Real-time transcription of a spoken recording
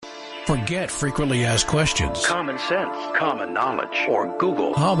Forget frequently asked questions. Common sense, common knowledge, or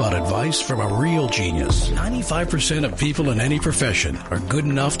Google. How about advice from a real genius? 95% of people in any profession are good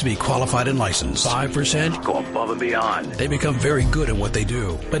enough to be qualified and licensed. 5% go above and beyond. They become very good at what they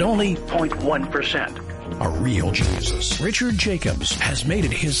do, but only 0.1% are real geniuses. Richard Jacobs has made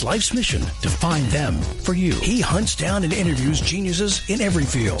it his life's mission to find them for you. He hunts down and interviews geniuses in every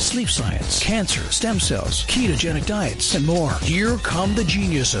field: sleep science, cancer, stem cells, ketogenic diets, and more. Here come the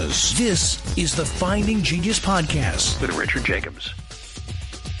geniuses. This is the Finding Genius Podcast with Richard Jacobs.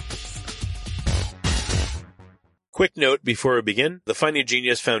 Quick note before we begin, the Finding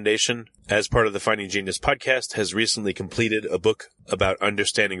Genius Foundation, as part of the Finding Genius Podcast, has recently completed a book about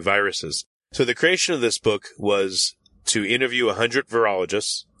understanding viruses. So the creation of this book was to interview 100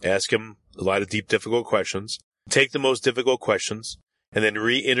 virologists, ask them a lot of deep, difficult questions, take the most difficult questions, and then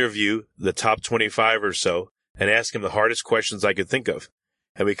re-interview the top 25 or so and ask them the hardest questions I could think of.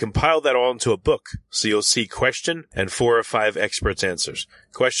 And we compiled that all into a book. So you'll see question and 4 or 5 experts' answers.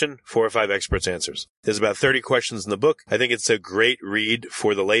 Question, 4 or 5 experts' answers. There's about 30 questions in the book. I think it's a great read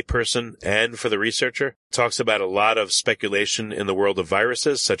for the layperson and for the researcher. It talks about a lot of speculation in the world of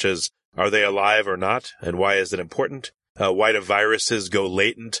viruses, such as are they alive or not, and why is it important? Why do viruses go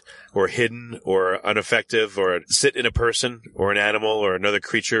latent or hidden or ineffective or sit in a person or an animal or another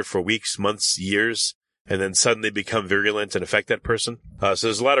creature for weeks, months, years, and then suddenly become virulent and affect that person? So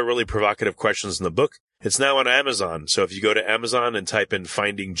there's a lot of really provocative questions in the book. It's now on Amazon. So if you go to Amazon and type in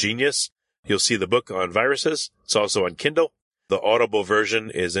Finding Genius, you'll see the book on viruses. It's also on Kindle. The Audible version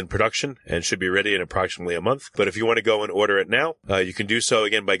is in production and should be ready in approximately a month. But if you want to go and order it now, you can do so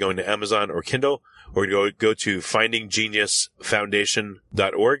again by going to Amazon or Kindle, or go to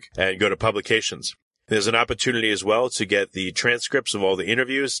findinggeniusfoundation.org and go to publications. There's an opportunity as well to get the transcripts of all the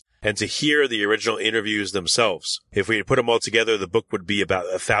interviews and to hear the original interviews themselves. If we put them all together, the book would be about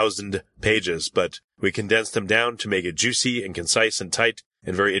 1,000 pages, but we condensed them down to make it juicy and concise and tight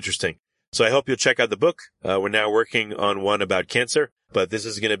and very interesting. So I hope you'll check out the book. We're now working on one about cancer, but this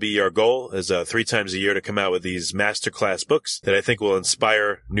is going to be our goal is 3 times a year to come out with these masterclass books that I think will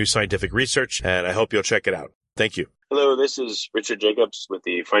inspire new scientific research, and I hope you'll check it out. Thank you. Hello, this is Richard Jacobs with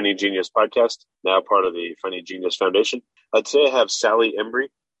the Finding Genius Podcast, now part of the Finding Genius Foundation. Today I have Sally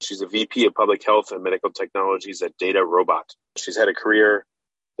Embrey. She's a VP of Public Health and Medical Technologies at Data Robot. She's had a career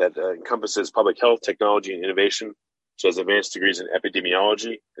that encompasses public health, technology, and innovation. She has advanced degrees in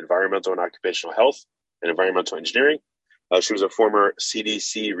epidemiology, environmental and occupational health, and environmental engineering. She was a former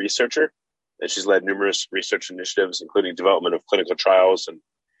CDC researcher, and she's led numerous research initiatives, including development of clinical trials and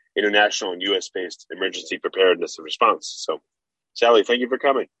international and U.S.-based emergency preparedness and response. So, Sally, thank you for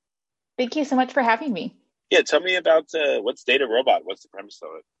coming. Thank you so much for having me. Yeah, tell me about what's Data Robot? What's the premise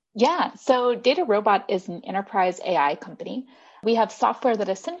of it? Yeah, so Data Robot is an enterprise AI company. We have software that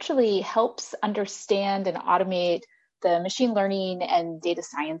essentially helps understand and automate the machine learning and data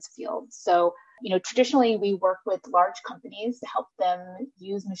science field. So, traditionally we work with large companies to help them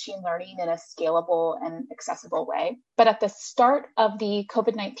use machine learning in a scalable and accessible way. But at the start of the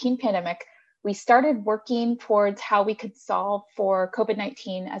COVID-19 pandemic, we started working towards how we could solve for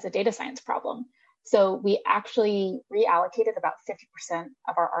COVID-19 as a data science problem. So we actually reallocated about 50%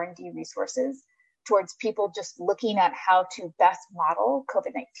 of our R&D resources towards people just looking at how to best model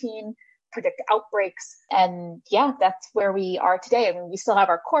COVID-19, predict outbreaks. And yeah, that's where we are today. I mean, we still have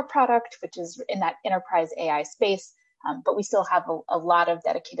our core product, which is in that enterprise AI space, but we still have a lot of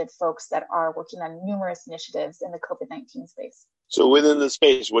dedicated folks that are working on numerous initiatives in the COVID-19 space. So within the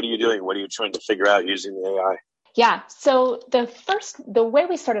space, what are you doing? What are you trying to figure out using the AI? Yeah, so the way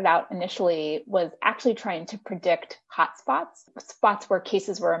we started out initially was actually trying to predict hotspots, spots where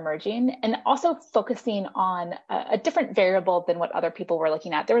cases were emerging, and also focusing on a different variable than what other people were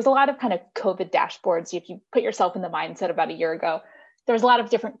looking at. There was a lot of kind of COVID dashboards. If you put yourself in the mindset about a year ago, there was a lot of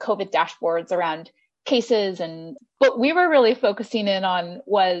different COVID dashboards around cases. And what we were really focusing in on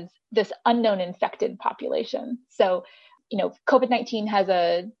was this unknown infected population. So, COVID-19 has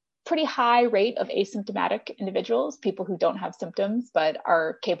a pretty high rate of asymptomatic individuals, people who don't have symptoms but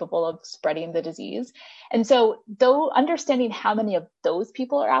are capable of spreading the disease. And so though understanding how many of those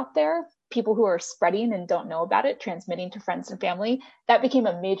people are out there, people who are spreading and don't know about it, transmitting to friends and family, that became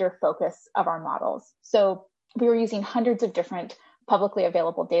a major focus of our models. So we were using hundreds of different publicly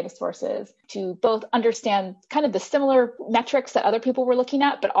available data sources to both understand kind of the similar metrics that other people were looking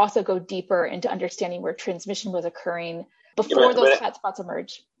at, but also go deeper into understanding where transmission was occurring before those hotspots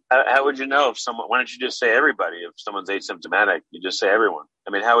emerge. How would you know if someone, why don't you just say everybody? If someone's asymptomatic, you just say everyone. I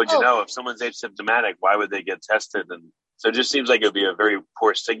mean, how would you know if someone's asymptomatic? Why would they get tested? And so it just seems like it would be a very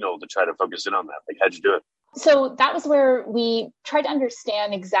poor signal to try to focus in on that. Like, how'd you do it? So that was where we tried to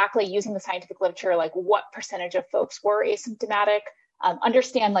understand exactly using the scientific literature, like what percentage of folks were asymptomatic,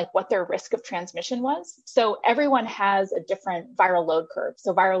 understand like what their risk of transmission was. So everyone has a different viral load curve.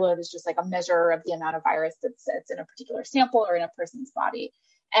 So viral load is just like a measure of the amount of virus that's in a particular sample or in a person's body.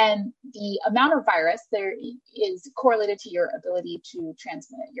 And the amount of virus there is correlated to your ability to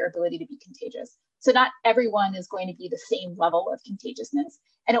transmit it, your ability to be contagious. So not everyone is going to be the same level of contagiousness,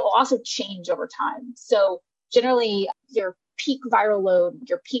 and it will also change over time. So generally, your peak viral load,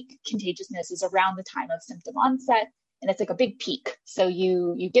 your peak contagiousness is around the time of symptom onset, and it's like a big peak. So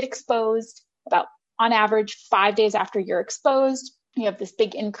you get exposed about, on average, 5 days after you're exposed. You have this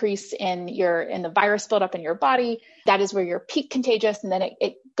big increase in the virus buildup in your body. That is where you're peak contagious, and then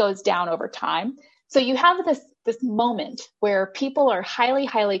it goes down over time. So you have this moment where people are highly,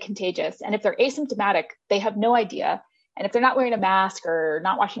 highly contagious. And if they're asymptomatic, they have no idea. And if they're not wearing a mask or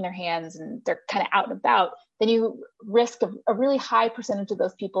not washing their hands and they're kind of out and about, then you risk a really high percentage of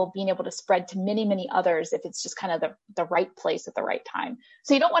those people being able to spread to many, many others if it's just kind of the right place at the right time.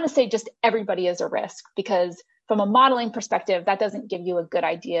 So you don't want to say just everybody is a risk, because from a modeling perspective, that doesn't give you a good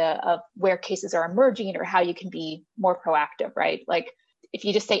idea of where cases are emerging or how you can be more proactive, right? Like if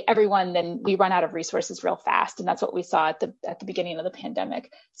you just say everyone, then we run out of resources real fast. And that's what we saw at the beginning of the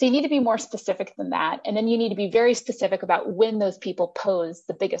pandemic. So you need to be more specific than that. And then you need to be very specific about when those people pose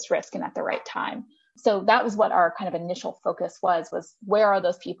the biggest risk and at the right time. So that was what our kind of initial focus was where are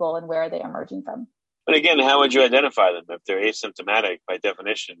those people and where are they emerging from? But again, how would you identify them? If they're asymptomatic, by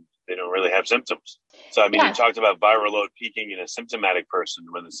definition, they don't really have symptoms. So, I mean, You talked about viral load peaking in a symptomatic person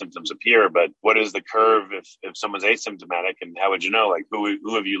when the symptoms appear, but what is the curve if someone's asymptomatic, and how would you know? Like,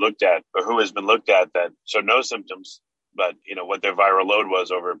 who have you looked at, or who has been looked at that showed no symptoms, but, what their viral load was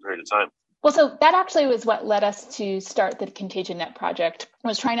over a period of time? Well, so that actually was what led us to start the Contagion Net project,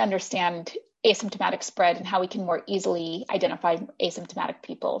 was trying to understand asymptomatic spread and how we can more easily identify asymptomatic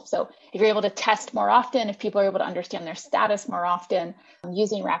people. So if you're able to test more often, if people are able to understand their status more often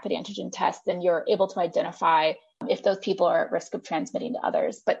using rapid antigen tests, then you're able to identify if those people are at risk of transmitting to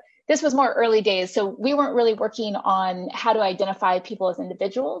others. But this was more early days, so we weren't really working on how to identify people as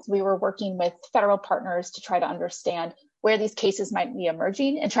individuals. We were working with federal partners to try to understand where these cases might be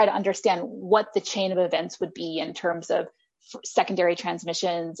emerging and try to understand what the chain of events would be in terms of secondary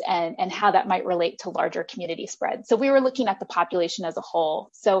transmissions and how that might relate to larger community spread. So we were looking at the population as a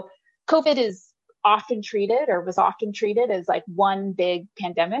whole. So COVID is often treated, or was often treated, as like one big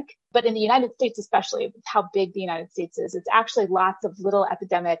pandemic. But in the United States, especially with how big the United States is, it's actually lots of little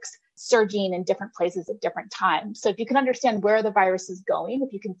epidemics surging in different places at different times. So if you can understand where the virus is going,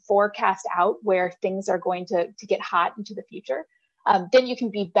 if you can forecast out where things are going to get hot into the future, then you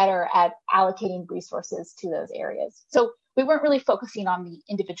can be better at allocating resources to those areas. So we weren't really focusing on the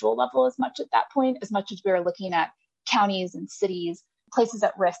individual level as much at that point, as much as we were looking at counties and cities, places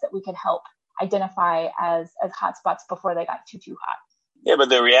at risk that we could help identify as hotspots before they got too hot. Yeah, but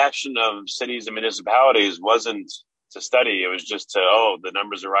the reaction of cities and municipalities wasn't to study. It was just the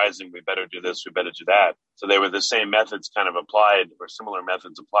numbers are rising. We better do this. We better do that. So they were the same methods kind of applied, or similar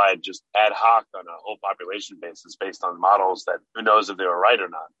methods applied, just ad hoc on a whole population basis based on models that who knows if they were right or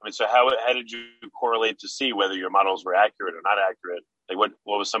not. I mean, so how did you correlate to see whether your models were accurate or not accurate? Like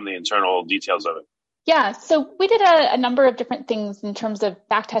what was some of the internal details of it? Yeah, so we did a number of different things in terms of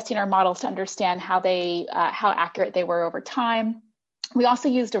backtesting our models to understand how accurate they were over time. We also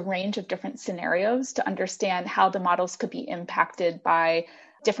used a range of different scenarios to understand how the models could be impacted by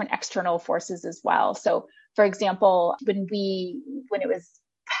different external forces as well. So, for example, when it was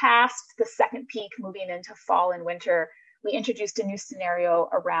past the second peak moving into fall and winter, we introduced a new scenario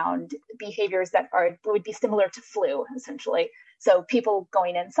around behaviors that would be similar to flu, essentially. So people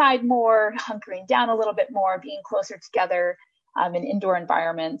going inside more, hunkering down a little bit more, being closer together in indoor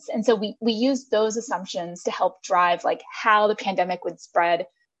environments. And so we used those assumptions to help drive like how the pandemic would spread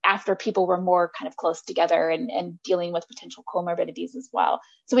after people were more kind of close together and dealing with potential comorbidities as well.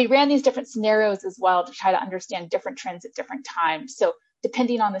 So we ran these different scenarios as well to try to understand different trends at different times. So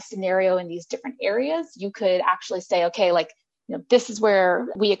depending on the scenario in these different areas, you could actually say, okay, this is where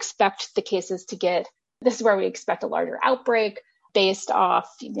we expect the cases to get, this is where we expect a larger outbreak based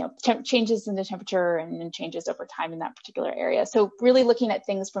off, changes in the temperature and changes over time in that particular area. So really looking at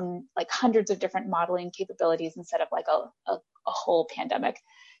things from like hundreds of different modeling capabilities instead of like a whole pandemic.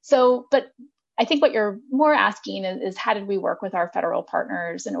 So, but I think what you're more asking is how did we work with our federal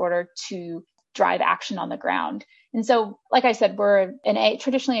partners in order to drive action on the ground? And so, like I said, we're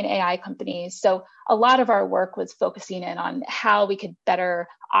traditionally an AI company. So a lot of our work was focusing in on how we could better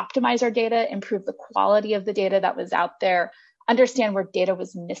optimize our data, improve the quality of the data that was out there, understand where data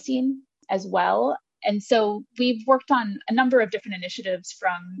was missing as well. And so we've worked on a number of different initiatives,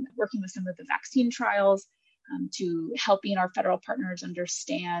 from working with some of the vaccine trials to helping our federal partners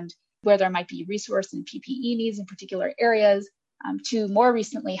understand where there might be resource and PPE needs in particular areas, to more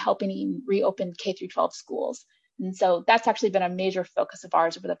recently helping reopen K through 12 schools. And so that's actually been a major focus of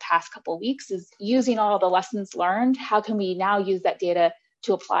ours over the past couple of weeks, is using all the lessons learned. How can we now use that data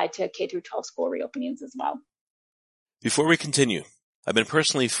to apply to K through 12 school reopenings as well? Before we continue, I've been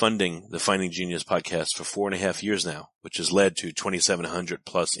personally funding the Finding Genius podcast for 4.5 years now, which has led to 2,700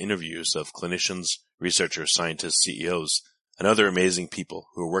 plus interviews of clinicians, researchers, scientists, CEOs, and other amazing people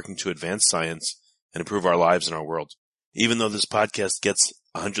who are working to advance science and improve our lives and our world. Even though this podcast gets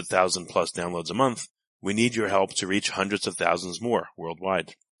 100,000 plus downloads a month, we need your help to reach hundreds of thousands more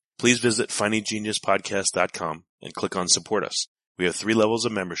worldwide. Please visit findinggeniuspodcast.com and click on Support Us. We have 3 levels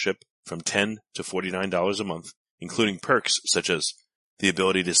of membership from $10 to $49 a month, including perks such as the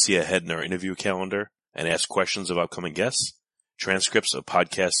ability to see ahead in our interview calendar and ask questions of upcoming guests, transcripts of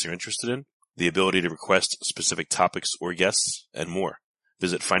podcasts you're interested in, the ability to request specific topics or guests, and more.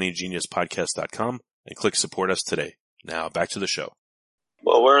 Visit findinggeniuspodcast.com and click Support Us today. Now back to the show.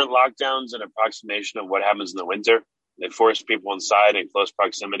 Well, we're in lockdowns, an approximation of what happens in the winter. They forced people inside in close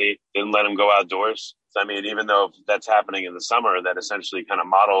proximity, didn't let them go outdoors. So, I mean, even though that's happening in the summer, that essentially kind of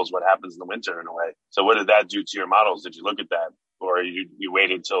models what happens in the winter in a way. So what did that do to your models? Did you look at that? Or you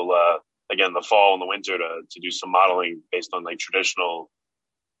waited till, again, the fall and the winter to do some modeling based on like traditional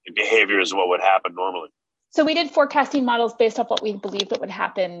behaviors of what would happen normally? So we did forecasting models based off what we believed that would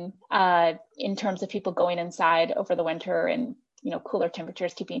happen in terms of people going inside over the winter and, cooler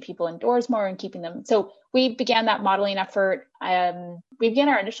temperatures, keeping people indoors more and keeping them. So we began that modeling effort. We began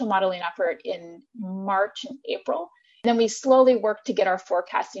our initial modeling effort in March and April. And then we slowly worked to get our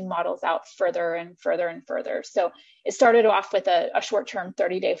forecasting models out further and further and further. So it started off with a short-term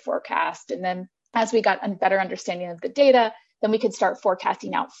 30-day forecast. And then as we got a better understanding of the data, then we could start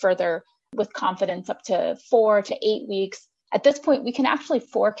forecasting out further with confidence up to 4 to 8 weeks. At this point, we can actually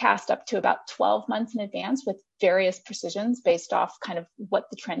forecast up to about 12 months in advance with various precisions based off kind of what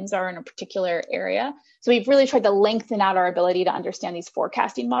the trends are in a particular area. So we've really tried to lengthen out our ability to understand these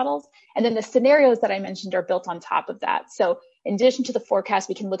forecasting models. And then the scenarios that I mentioned are built on top of that. So in addition to the forecast,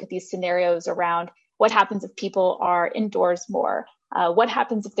 we can look at these scenarios around what happens if people are indoors more. What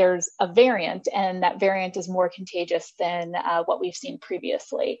happens if there's a variant and that variant is more contagious than what we've seen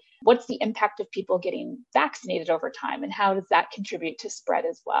previously? What's the impact of people getting vaccinated over time, and how does that contribute to spread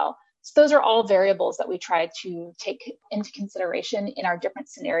as well? So those are all variables that we try to take into consideration in our different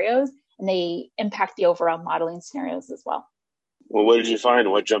scenarios, and they impact the overall modeling scenarios as well. Well, what did you find?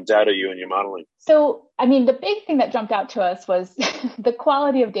 What jumped out at you in your modeling? So, the big thing that jumped out to us was the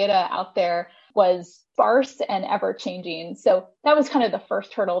quality of data out there was sparse and ever changing. So that was kind of the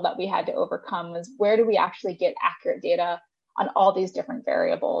first hurdle that we had to overcome, was where do we actually get accurate data on all these different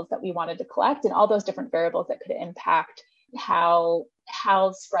variables that we wanted to collect, and all those different variables that could impact how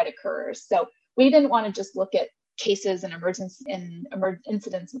spread occurs. So we didn't want to just look at cases and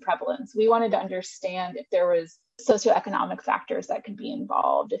incidence and prevalence. We wanted to understand if there was socioeconomic factors that could be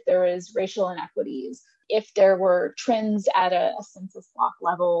involved, if there was racial inequities, if there were trends at a census block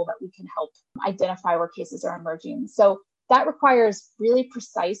level that we can help identify where cases are emerging. So that requires really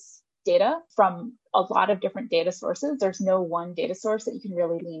precise data from a lot of different data sources. There's no one data source that you can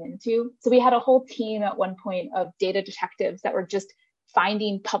really lean into. So we had a whole team at one point of data detectives that were just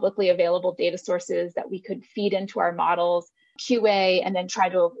finding publicly available data sources that we could feed into our models, QA, and then try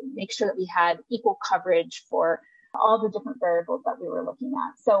to make sure that we had equal coverage for all the different variables that we were looking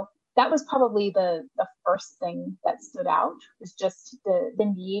at. So that was probably the first thing that stood out, was just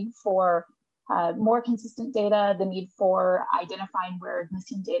the need for more consistent data, the need for identifying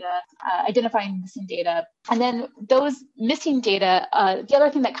missing data. And then those missing data, the other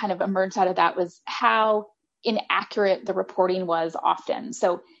thing that kind of emerged out of that was how inaccurate the reporting was often.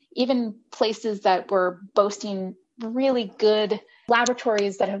 So even places that were boasting really good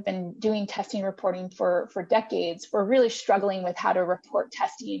laboratories that have been doing testing reporting for decades were really struggling with how to report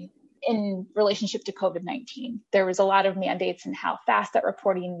testing in relationship to COVID-19. There was a lot of mandates in how fast that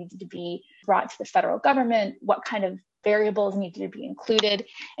reporting needed to be brought to the federal government, what kind of variables needed to be included.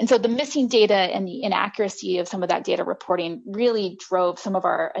 And so the missing data and the inaccuracy of some of that data reporting really drove some of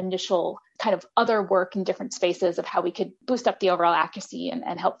our initial kind of other work in different spaces of how we could boost up the overall accuracy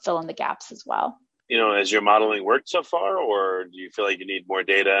and help fill in the gaps as well. Has your modeling worked so far, or do you feel like you need more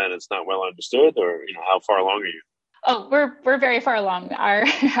data and it's not well understood, or, how far along are you? Oh, we're very far along.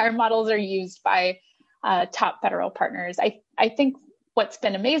 Our models are used by top federal partners. I think what's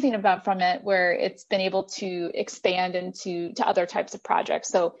been amazing from it, where it's been able to expand to other types of projects.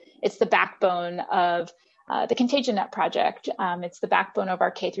 So It's the backbone of the ContagionNet project. It's the backbone of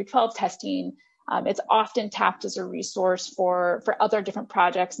our K through 12 testing. It's often tapped as a resource for other different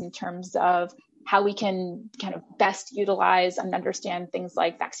projects in terms of how we can kind of best utilize and understand things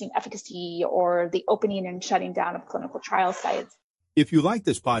like vaccine efficacy or the opening and shutting down of clinical trial sites. If you like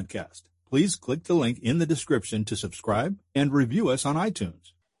this podcast, please click the link in the description to subscribe and review us on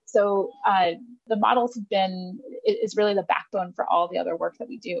iTunes. So the models is really the backbone for all the other work that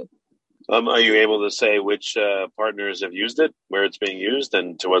we do. Are you able to say which partners have used it, where it's being used,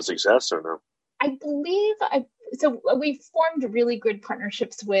 and to what success or no? I believe so we've formed really good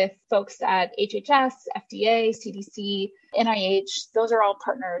partnerships with folks at HHS, FDA, CDC, NIH. Those are all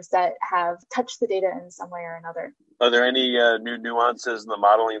partners that have touched the data in some way or another. Are there any new nuances in the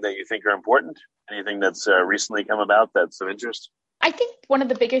modeling that you think are important? Anything that's recently come about that's of interest? I think one of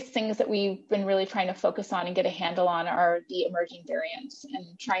the biggest things that we've been really trying to focus on and get a handle on are the emerging variants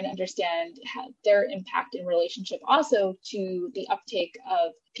and trying to understand their impact in relationship also to the uptake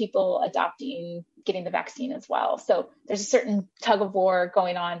of people getting the vaccine as well. So there's a certain tug of war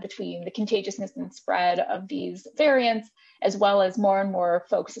going on between the contagiousness and spread of these variants, as well as more and more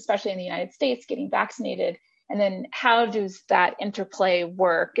folks, especially in the United States, getting vaccinated. And then how does that interplay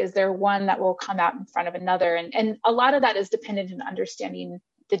work? Is there one that will come out in front of another? And a lot of that is dependent on understanding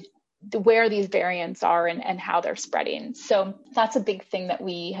where these variants are and how they're spreading. So that's a big thing that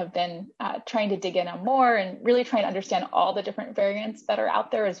we have been trying to dig in on more and really trying to understand all the different variants that are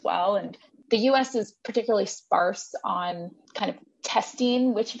out there as well. And the US is particularly sparse on kind of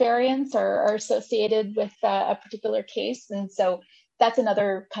testing which variants are associated with a particular case. And so that's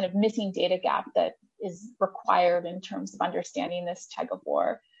another kind of missing data gap that is required in terms of understanding this tug of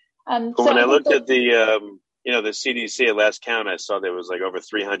war. When I looked at the CDC at last count, I saw there was like over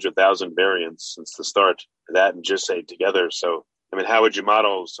 300,000 variants since the start. That and GISAID together. So, I mean, how would you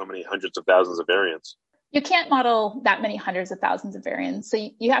model so many hundreds of thousands of variants? You can't model that many hundreds of thousands of variants. So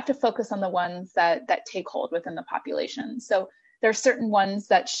you have to focus on the ones that take hold within the population. So there are certain ones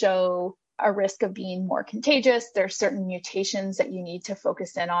that show a risk of being more contagious. There are certain mutations that you need to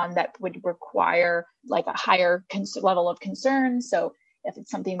focus in on that would require like a higher level of concern. So if it's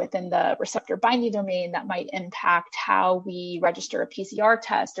something within the receptor binding domain that might impact how we register a PCR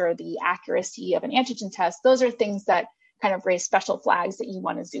test or the accuracy of an antigen test, those are things that kind of raise special flags that you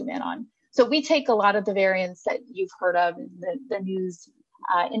want to zoom in on. So we take a lot of the variants that you've heard of in the news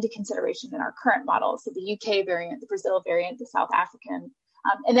into consideration in our current models. So the UK variant, the Brazil variant, the South African.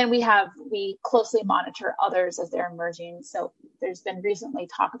 And then we closely monitor others as they're emerging. So there's been recently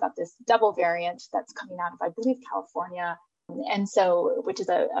talk about this double variant that's coming out of, I believe, California. And so, which is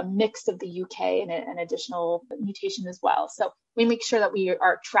a mix of the UK and an additional mutation as well. So we make sure that we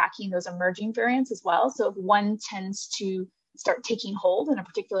are tracking those emerging variants as well. So if one tends to start taking hold in a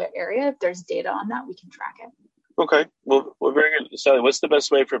particular area, if there's data on that, we can track it. Okay. Well, very good. Sally, what's the best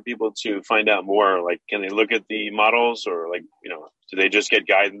way for people to find out more? Like, can they look at the models or do they just get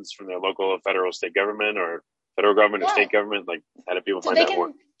guidance from their local or federal, state government or federal government or state government? Like, how do people find out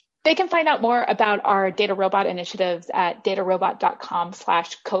more? They can find out more about our data robot initiatives at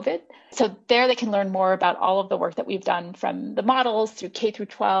datarobot.com/COVID. So there they can learn more about all of the work that we've done from the models through K through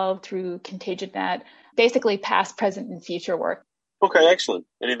 12, through ContagionNet, basically past, present, and future work. Okay, excellent.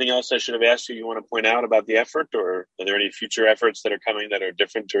 Anything else I should have asked you want to point out about the effort, or are there any future efforts that are coming that are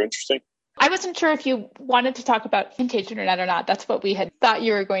different or interesting? I wasn't sure if you wanted to talk about ContagionNet or not. That's what we had thought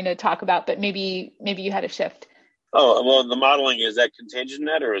you were going to talk about, but maybe you had a shift. Oh, well, the modeling, is that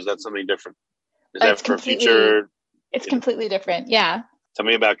ContagionNet or is that something different? Is that for future? It's completely different, yeah. Tell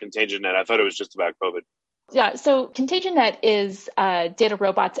me about ContagionNet. I thought it was just about COVID. Yeah, so ContagionNet is Data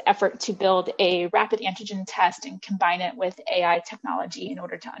Robot's effort to build a rapid antigen test and combine it with AI technology in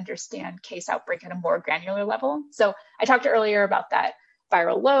order to understand case outbreak at a more granular level. So I talked earlier about that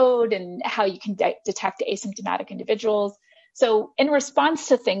viral load and how you can detect asymptomatic individuals. So in response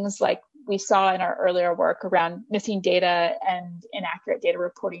to things like we saw in our earlier work around missing data and inaccurate data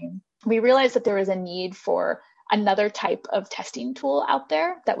reporting, we realized that there was a need for another type of testing tool out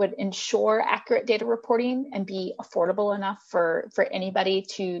there that would ensure accurate data reporting and be affordable enough for anybody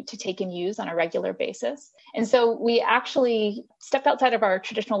to take and use on a regular basis. And so we actually stepped outside of our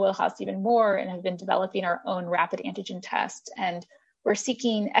traditional wheelhouse even more and have been developing our own rapid antigen test. And we're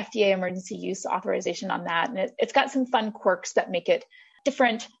seeking FDA emergency use authorization on that. And it's got some fun quirks that make it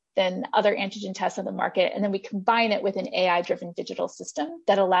different than other antigen tests on the market. And then we combine it with an AI-driven digital system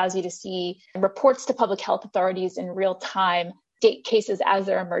that allows you to see reports to public health authorities in real time, date cases as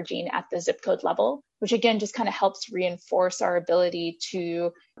they're emerging at the zip code level, which again just kind of helps reinforce our ability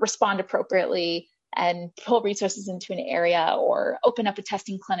to respond appropriately and pull resources into an area or open up a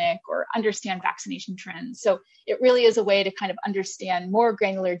testing clinic or understand vaccination trends. So it really is a way to kind of understand more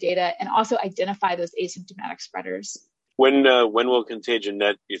granular data and also identify those asymptomatic spreaders. When will Contagion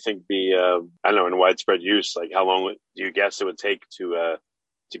Net, you think, be in widespread use? Like, how long do you guess it would take to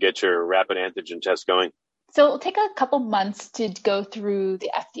get your rapid antigen test going? So it'll take a couple months to go through the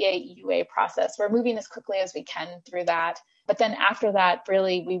FDA EUA process. We're moving as quickly as we can through that. But then after that,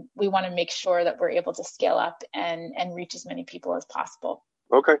 really, we want to make sure that we're able to scale up and reach as many people as possible.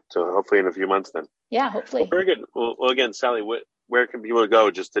 Okay, so hopefully in a few months then. Yeah, hopefully. Well, very good. Well, again, Sally, where can people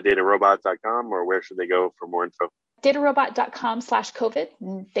go? Just to datarobot.com, or where should they go for more info? datarobot.com/COVID,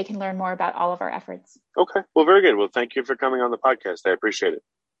 and they can learn more about all of our efforts. Okay, well, very good. Well, thank you for coming on the podcast. I appreciate it.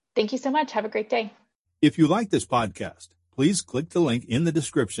 Thank you so much. Have a great day. If you like this podcast, please click the link in the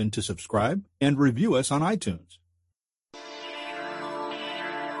description to subscribe and review us on iTunes.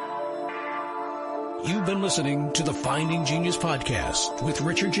 You've been listening to the Finding Genius podcast with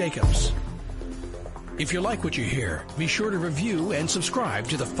Richard Jacobs. If you like what you hear, be sure to review and subscribe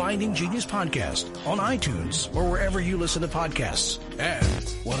to the Finding Genius podcast on iTunes or wherever you listen to podcasts.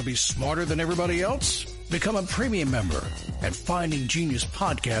 And want to be smarter than everybody else? Become a premium member at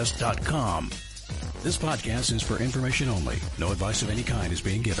findinggeniuspodcast.com. This podcast is for information only. No advice of any kind is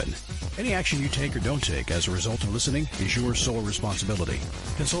being given. Any action you take or don't take as a result of listening is your sole responsibility.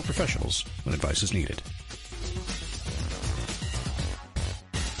 Consult professionals when advice is needed.